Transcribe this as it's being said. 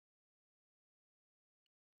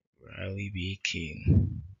Riley B.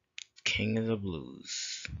 King, King of the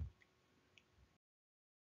Blues.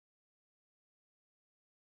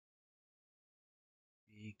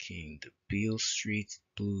 B. King, the Beale Street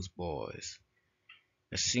Blues Boys.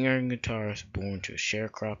 A singer and guitarist born to a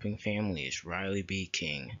sharecropping family is Riley B.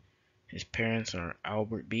 King. His parents are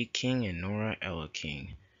Albert B. King and Nora Ella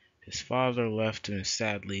King. His father left him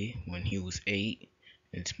sadly when he was 8,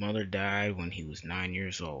 and his mother died when he was 9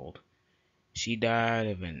 years old. She died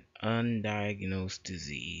of an undiagnosed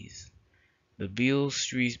disease. The Beale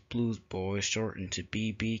Street Blues Boys, shortened to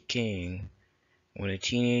B.B. King. When a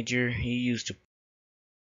teenager, he used to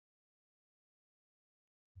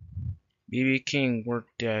B.B. King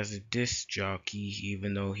worked as a disc jockey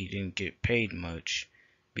even though he didn't get paid much.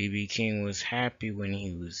 B.B. King was happy when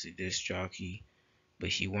he was a disc jockey, but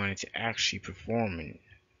he wanted to actually perform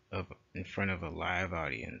in front of a live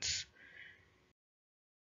audience.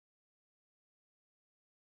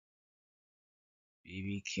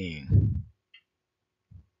 B.B. King.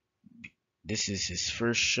 This is his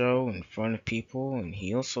first show in front of people, and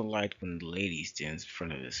he also liked when the ladies danced in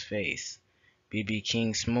front of his face. B.B.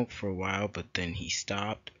 King smoked for a while, but then he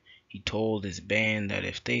stopped. He told his band that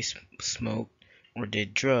if they smoked or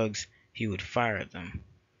did drugs, he would fire them.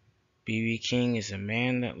 B.B. King is a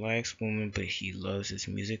man that likes women, but he loves his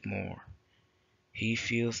music more. He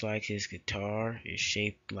feels like his guitar is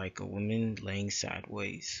shaped like a woman laying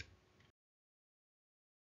sideways.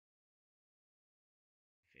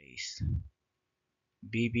 Face.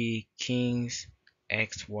 B.B. King's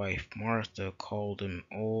ex-wife Martha called him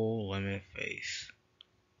Old Lemon Face.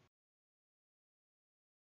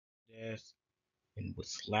 Death and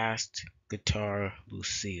was last guitar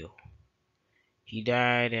Lucille. He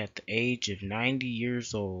died at the age of 90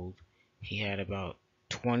 years old. He had about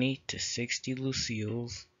 20 to 60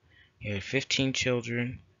 Lucilles. He had 15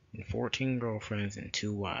 children and 14 girlfriends and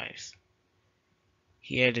 2 wives.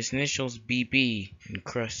 He had his initials BB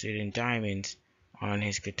encrusted in diamonds on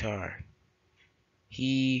his guitar.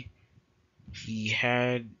 He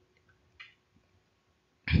had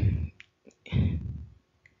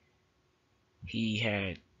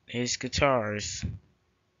his guitar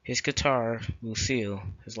Lucille,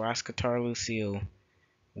 his last guitar Lucille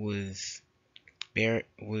was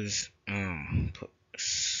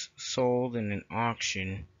sold in an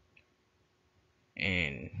auction,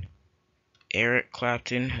 and Eric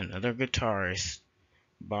Clapton, another guitarist,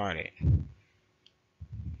 bought it.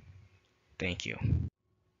 Thank you.